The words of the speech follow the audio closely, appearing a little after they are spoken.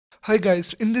Hi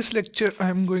guys, in this lecture I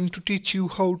am going to teach you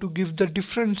how to give the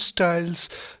different styles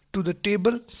to the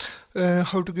table,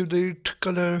 how to give it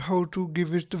color, how to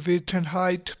give it the width and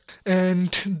height,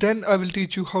 and then I will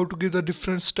teach you how to give the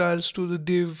different styles to the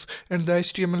div and the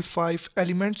HTML5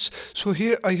 elements. So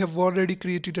here I have already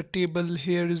created a table.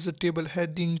 Here is the table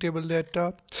heading, table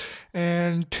data,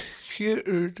 and here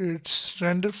it's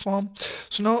render form.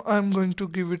 So now I'm going to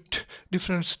give it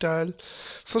different style.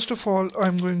 First of all,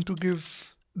 I'm going to give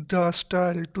the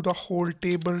style to the whole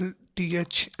table,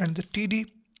 th and the td.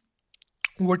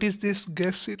 What is this?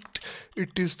 Guess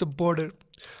it is the border.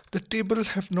 The table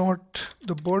have not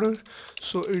the border,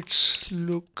 so it's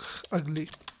look ugly.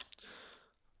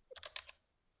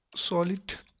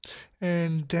 Solid.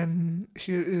 And then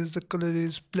here is the color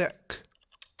is black.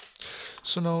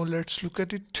 So now let's look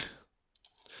at it.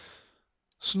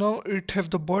 So now it have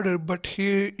the border, but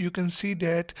here you can see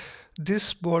that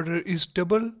this border is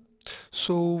double,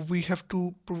 so we have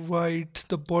to provide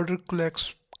the border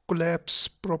collapse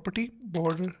property.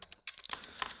 Border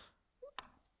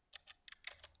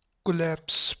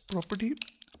collapse property,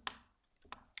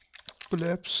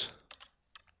 collapse.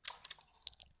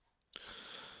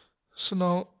 So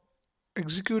now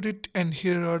execute it, and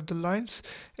here are the lines.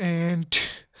 And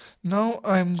now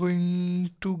I'm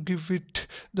going to give it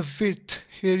the width.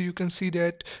 Here you can see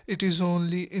that it is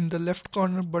only in the left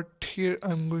corner, but here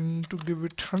I'm going to give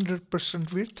it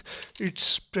 100% width. It's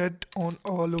spread on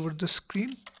all over the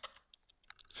screen,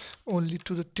 only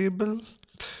to the table.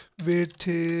 Width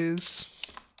is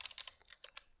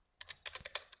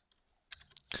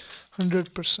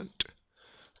 100%.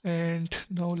 And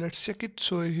now let's check it.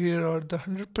 So here are the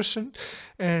 100%,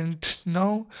 and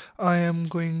now I am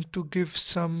going to give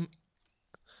some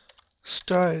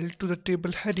style to the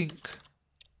table heading.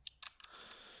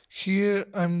 Here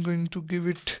I'm going to give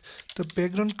it the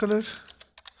background color.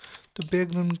 The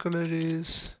background color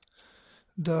is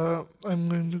I'm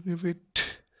going to give it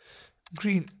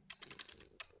green.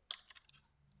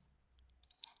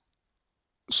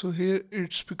 So here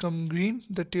it's become green,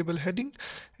 the table heading.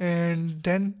 And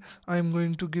then I'm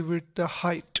going to give it the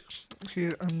height.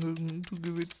 Here I'm going to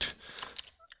give it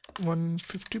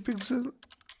 150 pixel.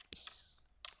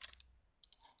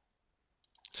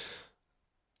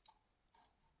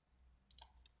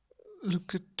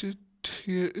 Look at it,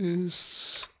 here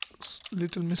is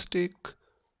little mistake.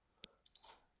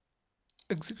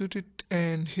 Execute it,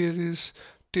 and here is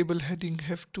table heading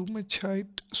have too much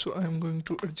height, so I'm going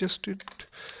to adjust it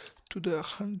to the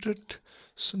 100.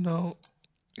 So now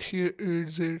here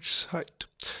is its height.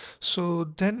 So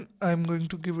then I'm going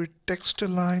to give it text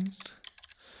align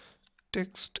to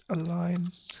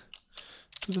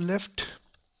the left.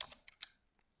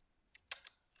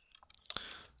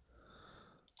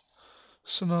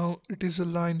 So now it is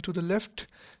aligned to the left,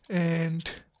 and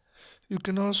you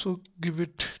can also give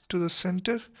it to the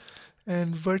center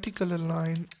and vertical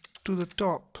align to the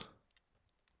top.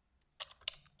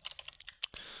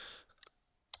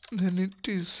 Then it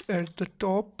is at the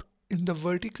top in the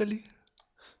vertically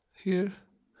here.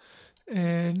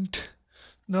 And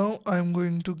now I'm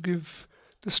going to give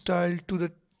the style to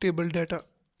the table data.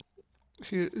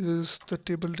 Here is the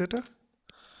table data.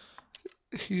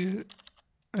 Here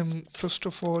I'm first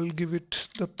of all give it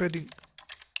the padding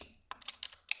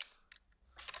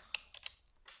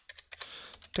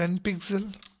 10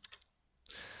 pixel,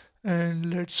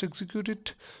 and let's execute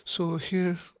it. So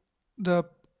here the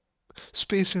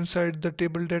space inside the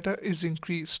table data is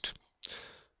increased.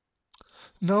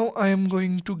 Now I am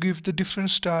going to give the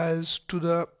different styles to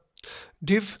the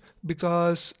div,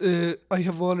 because I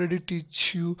have already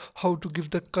teach you how to give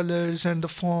the colors and the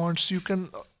fonts.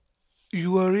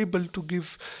 You are able to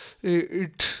give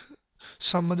it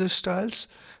some other styles,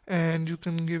 and you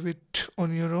can give it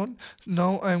on your own.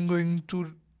 Now I'm going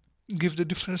to give the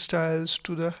different styles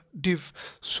to the div.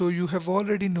 So you have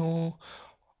already know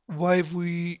why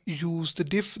we use the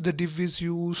div. The div is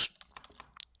used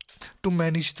to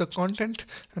manage the content,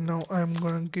 and now I'm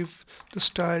going to give the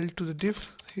style to the div.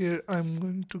 Here I'm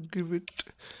going to give it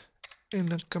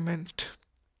in a comment.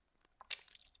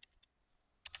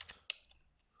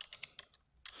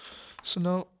 So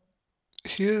now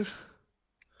here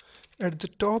at the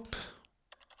top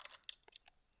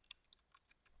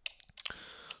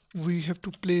we have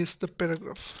to place the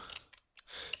paragraph.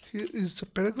 Here is the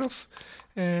paragraph,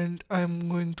 and I'm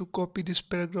going to copy this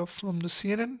paragraph from the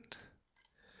CNN.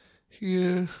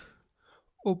 Here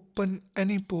open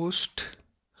any post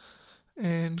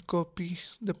and copy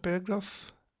the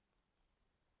paragraph.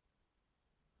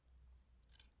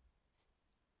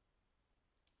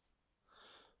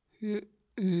 Here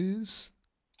is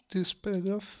this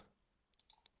paragraph,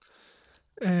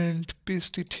 and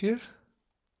paste it here.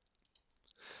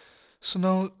 So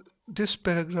now this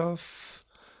paragraph,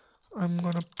 I'm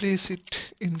gonna place it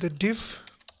in the div.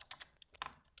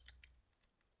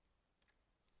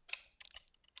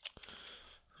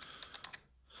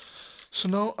 So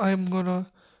now I'm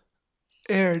gonna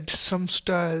add some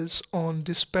styles on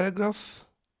this paragraph.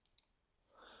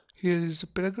 Here is the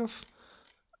paragraph.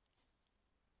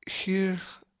 Here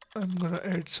I'm gonna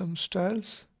add some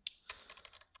styles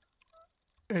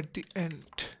at the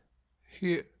end.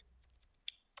 Here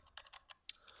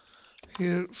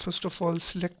first of all,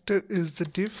 selector is the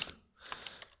div,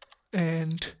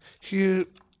 and here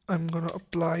I'm gonna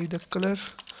apply the color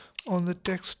on the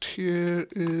text. Here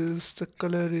is the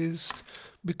color is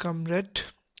become red,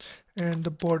 and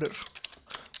the border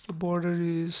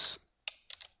is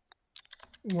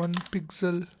 1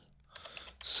 pixel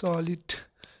solid,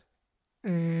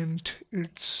 and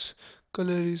its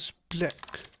color is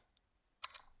black.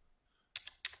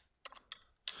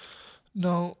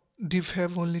 Now div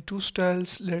have only 2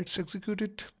 styles. Let's execute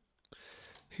it.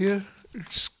 Here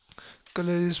its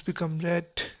color is become red,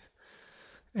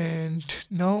 and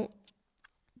now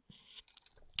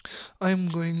I'm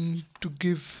going to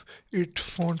give it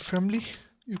font family.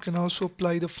 You can also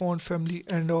apply the font family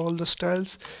and all the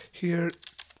styles. Here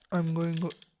I'm going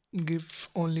to give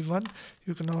only one.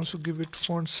 You can also give it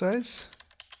font size.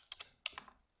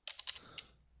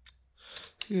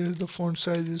 Here the font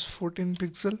size is 14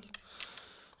 pixel.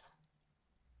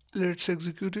 Let's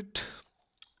execute it.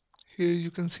 Here you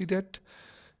can see that,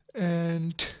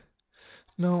 and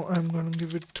now I'm gonna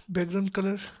give it background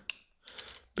color.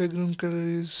 Background color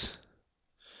is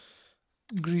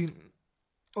green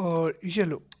or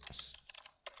yellow.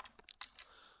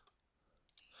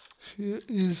 Here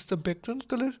is the background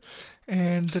color,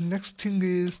 and the next thing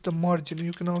is the margin.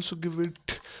 You can also give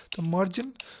it the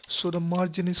margin. So the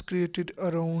margin is created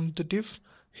around the div.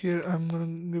 Here I'm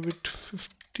gonna give it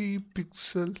 50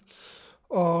 pixel,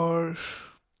 or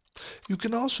you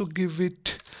can also give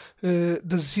it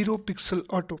the 0 pixel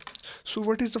auto. So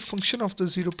what is the function of the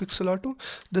 0 pixel auto?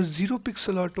 The 0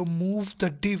 pixel auto move the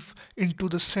div into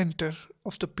the center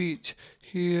of the page.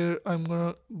 Here I'm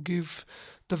gonna give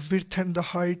the width and the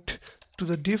height to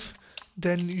the div,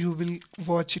 then you will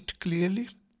watch it clearly.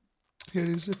 Here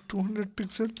is a 200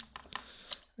 pixel,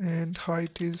 and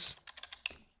height is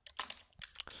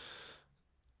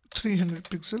 300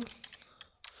 pixel,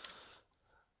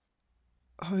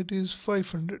 height is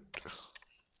 500.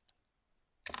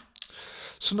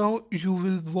 So now you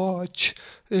will watch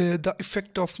the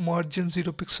effect of margin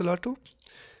 0 pixel auto.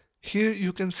 Here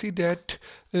you can see that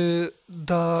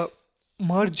the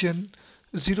margin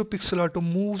 0 pixel auto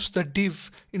moves the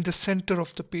div in the center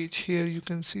of the page. Here you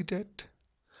can see that.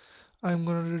 I'm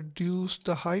going to reduce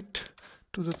the height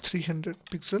to the 300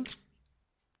 pixel.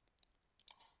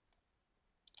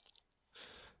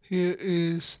 Here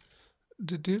is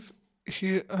the div.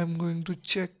 Here I'm going to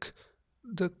check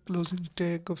the closing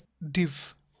tag of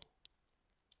div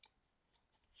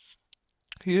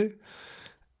here,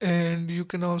 and you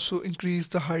can also increase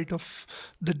the height of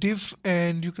the div,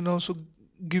 and you can also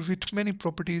give it many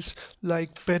properties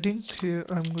like padding. Here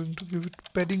I'm going to give it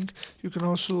padding. You can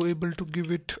also able to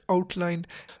give it outline.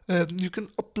 You can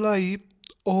apply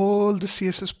all the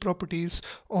CSS properties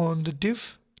on the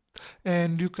div,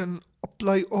 and you can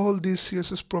apply all these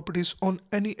CSS properties on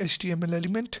any HTML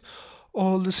element.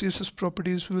 All the CSS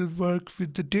properties will work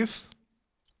with the div.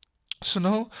 So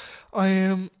now I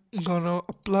am gonna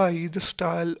apply the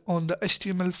style on the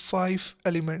HTML5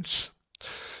 elements.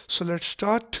 So let's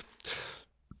start.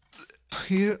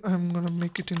 Here I'm gonna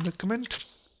make it in the comment.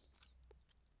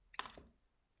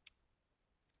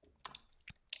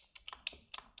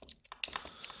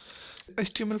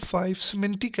 HTML5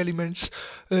 semantic elements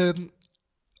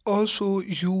also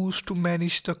used to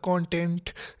manage the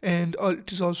content, and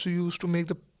it is also used to make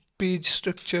the page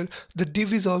structure. The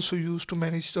div is also used to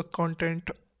manage the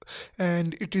content,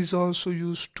 and it is also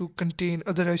used to contain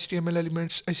other HTML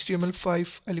elements.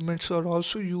 HTML5 elements are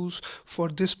also used for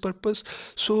this purpose.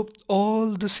 So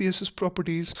all the CSS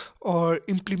properties are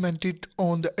implemented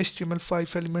on the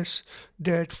HTML5 elements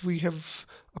that we have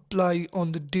apply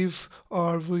on the div,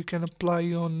 or we can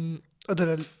apply on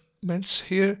other elements.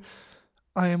 Here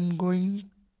I am going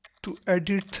to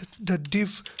edit the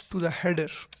div to the header,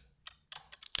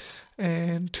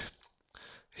 and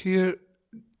here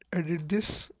edit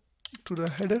this to the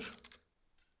header.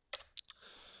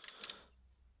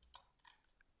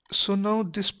 So now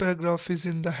this paragraph is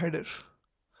in the header.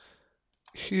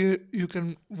 Here you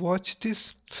can watch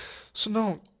this. So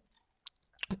now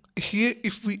here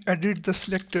if we edit the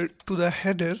selector to the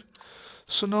header,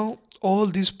 So now all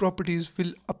these properties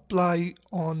will apply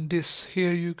on this.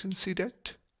 Here you can see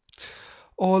that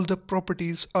all the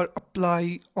properties are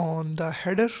apply on the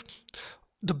header,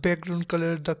 the background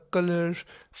color, the color,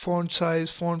 font size,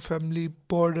 font family,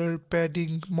 border,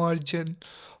 padding, margin,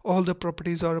 all the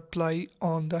properties are apply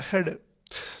on the header.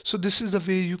 So this is the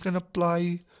way you can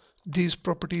apply these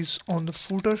properties on the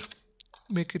footer.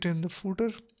 Make it in the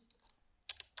footer,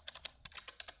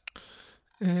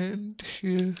 and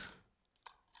here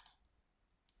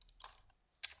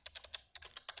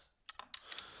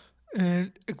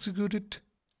and execute it.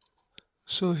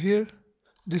 So here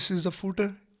this is the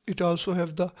footer. It also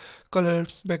have the color,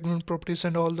 background properties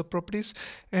and all the properties,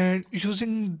 and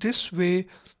using this way,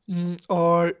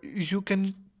 or you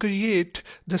can create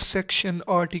the section,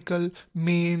 article,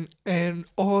 main and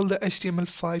all the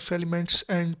HTML5 elements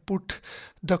and put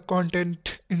the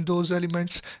content in those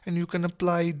elements, and you can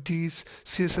apply these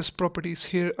CSS properties.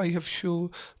 Here I have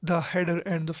shown the header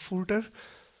and the footer.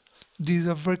 These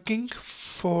are working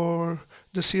for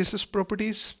the CSS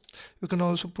properties. You can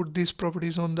also put these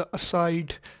properties on the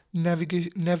aside,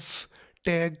 navigation, nav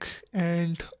tag,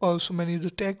 and also many other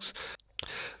tags.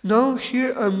 Now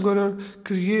here I'm gonna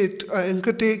create an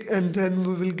anchor tag, and then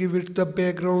we will give it the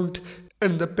background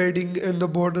and the padding and the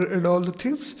border and all the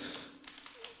things.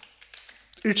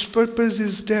 Its purpose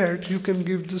is that you can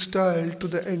give the style to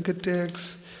the anchor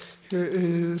tags. Here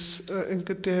is an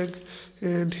anchor tag,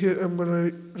 and here I'm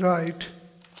gonna write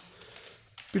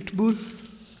pitbull,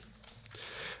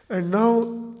 and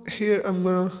now here I'm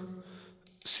gonna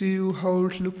see you how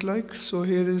it look like. So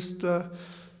here is the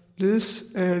this,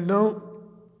 and now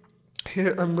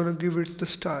here I'm gonna give it the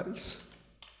styles,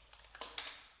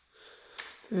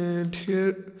 and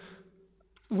here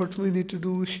what we need to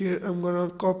do, here I'm gonna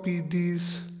copy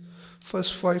these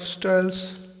first 5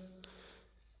 styles: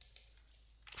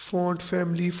 font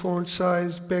family, font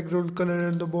size, background color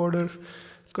and the border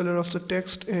color of the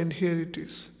text, and here it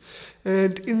is.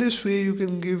 And in this way you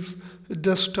can give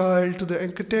the style to the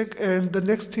anchor tag. And the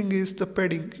next thing is the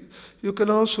padding. You can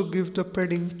also give the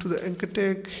padding to the anchor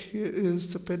tag. Here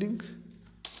is the padding,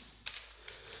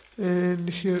 and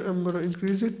here I'm gonna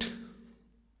increase it.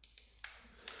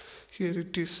 Here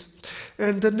it is.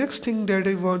 And the next thing that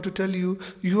I want to tell you,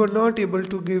 you are not able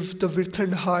to give the width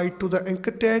and height to the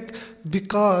anchor tag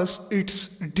because its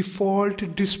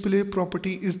default display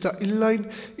property is the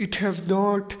inline. It have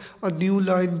not a new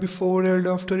line before and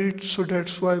after it, so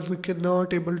that's why we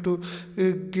cannot able to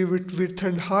give it width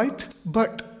and height.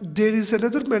 But there is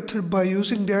another method. By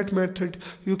using that method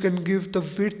you can give the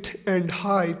width and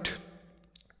height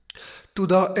to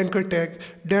the anchor tag.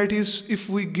 That is, if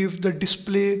we give the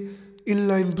display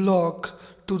inline block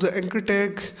to the anchor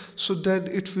tag, so then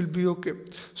it will be okay.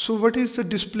 So what is the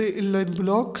display inline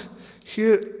block?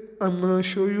 Here I'm gonna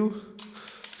show you.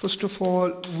 First of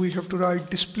all we have to write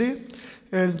display,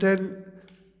 and then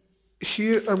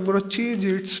here I'm gonna change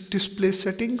its display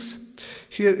settings.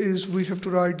 Here is we have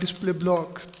to write display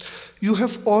block. I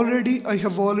have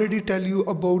already tell you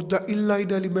about the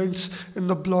inline elements and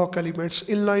the block elements.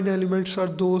 Inline elements are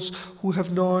those who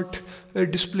have not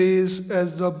displays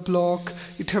as the block.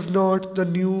 It have not the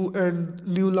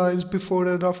new lines before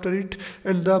and after it.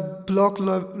 And the block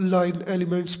level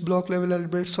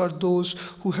elements are those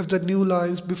who have the new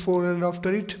lines before and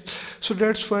after it. So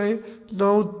that's why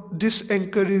now this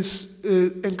anchor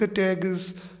tag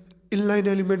is inline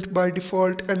element by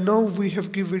default, and now we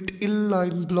have give it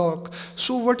inline block.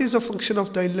 So what is the function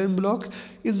of the inline block?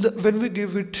 When we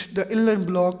give it the inline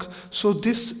block, so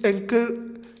this anchor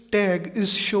tag is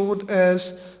shown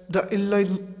as the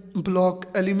inline block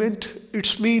element.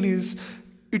 Its mean is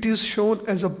it is shown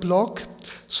as a block.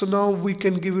 So now we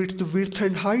can give it the width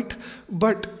and height,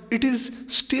 but it is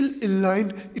still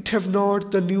inline. It have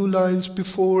not the new lines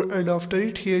before and after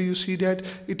it. Here you see that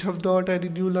it have not any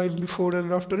new line before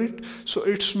and after it. So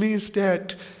it means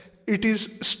that it is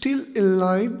still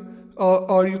inline,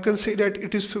 or you can say that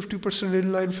it is 50%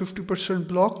 inline, 50%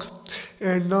 block.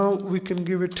 And now we can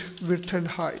give it width and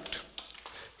height.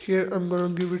 Here I'm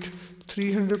going to give it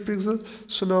 300 pixel.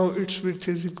 So now its width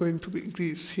is going to be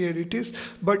increased. Here it is.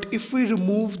 But if we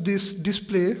remove this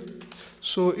display,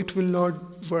 so it will not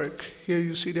work. Here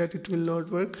you see that it will not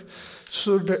work.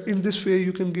 So in this way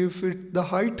you can give it the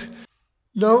height.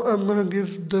 Now I'm gonna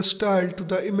give the style to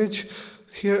the image.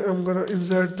 Here I'm gonna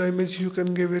insert the image. You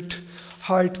can give it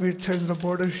height, width and the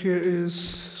border. Here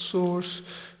is source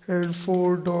and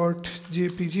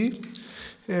 4.jpg.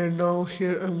 And now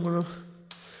here I'm gonna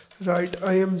write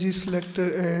img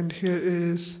selector, and here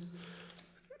is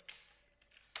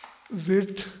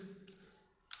width.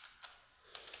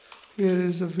 Here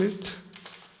is the width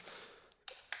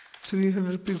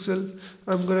 300 pixel.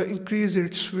 I'm gonna increase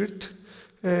its width,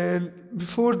 and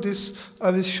before this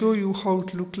I will show you how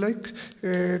it look like.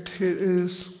 And here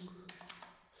is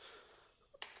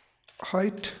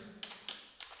height,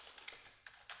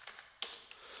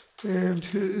 and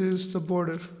here is the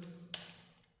border.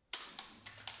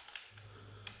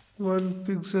 1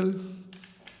 pixel,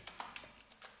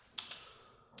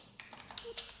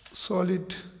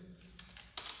 solid,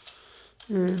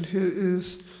 and here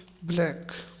is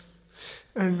black.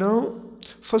 And now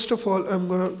first of all I'm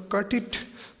gonna cut it,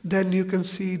 then you can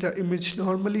see the image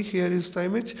normally. Here is the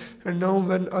image, and now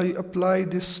when I apply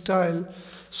this style,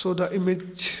 so the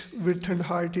image width and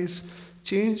height is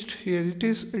changed. Here it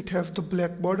is, it have the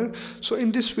black border. So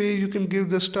in this way you can give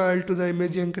the style to the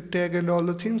image, anchor tag and all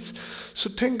the things. So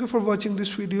thank you for watching this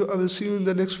video. I will see you in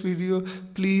the next video.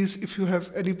 Please, if you have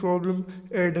any problem,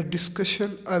 add a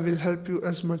discussion. I will help you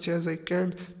as much as I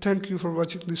can. Thank you for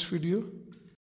watching this video.